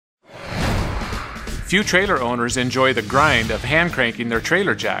Few trailer owners enjoy the grind of hand cranking their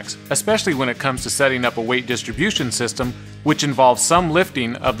trailer jacks, especially when it comes to setting up a weight distribution system, which involves some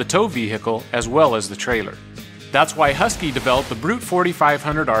lifting of the tow vehicle as well as the trailer. That's why Husky developed the Brute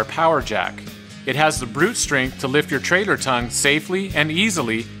 4500R Power Jack. It has the brute strength to lift your trailer tongue safely and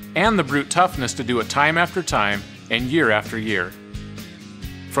easily, and the brute toughness to do it time after time and year after year.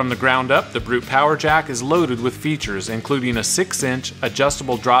 From the ground up, the Brute Power Jack is loaded with features, including a 6-inch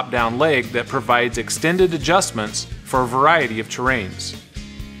adjustable drop-down leg that provides extended adjustments for a variety of terrains.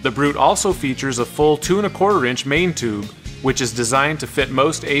 The Brute also features a full 2¼ main tube, which is designed to fit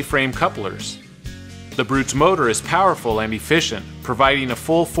most A-frame couplers. The Brute's motor is powerful and efficient, providing a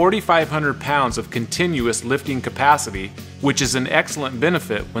full 4,500 pounds of continuous lifting capacity, which is an excellent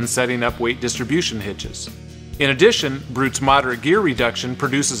benefit when setting up weight distribution hitches. In addition, Brute's moderate gear reduction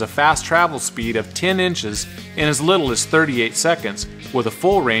produces a fast travel speed of 10 inches in as little as 38 seconds, with a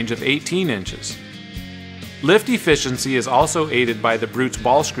full range of 18 inches. Lift efficiency is also aided by the Brute's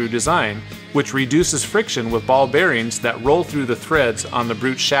ball screw design, which reduces friction with ball bearings that roll through the threads on the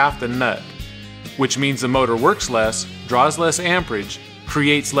Brute shaft and nut, which means the motor works less, draws less amperage,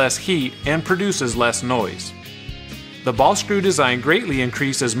 creates less heat, and produces less noise. The ball screw design greatly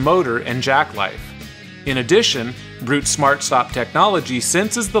increases motor and jack life. In addition, Brute's Smart Stop technology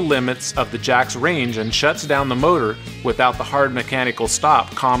senses the limits of the jack's range and shuts down the motor without the hard mechanical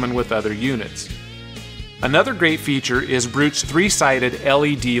stop common with other units. Another great feature is Brute's 3-sided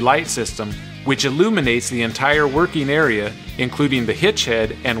LED light system, which illuminates the entire working area, including the hitch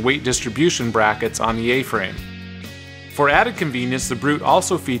head and weight distribution brackets on the A-frame. For added convenience, the Brute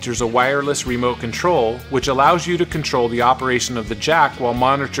also features a wireless remote control, which allows you to control the operation of the jack while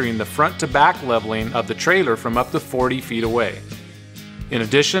monitoring the front-to-back leveling of the trailer from up to 40 feet away. In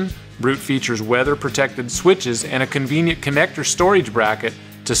addition, Brute features weather-protected switches and a convenient connector storage bracket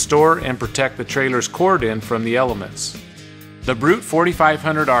to store and protect the trailer's cord end from the elements. The Brute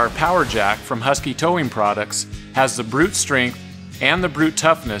 4500R Power Jack from Husky Towing Products has the brute strength and the brute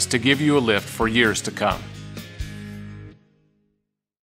toughness to give you a lift for years to come.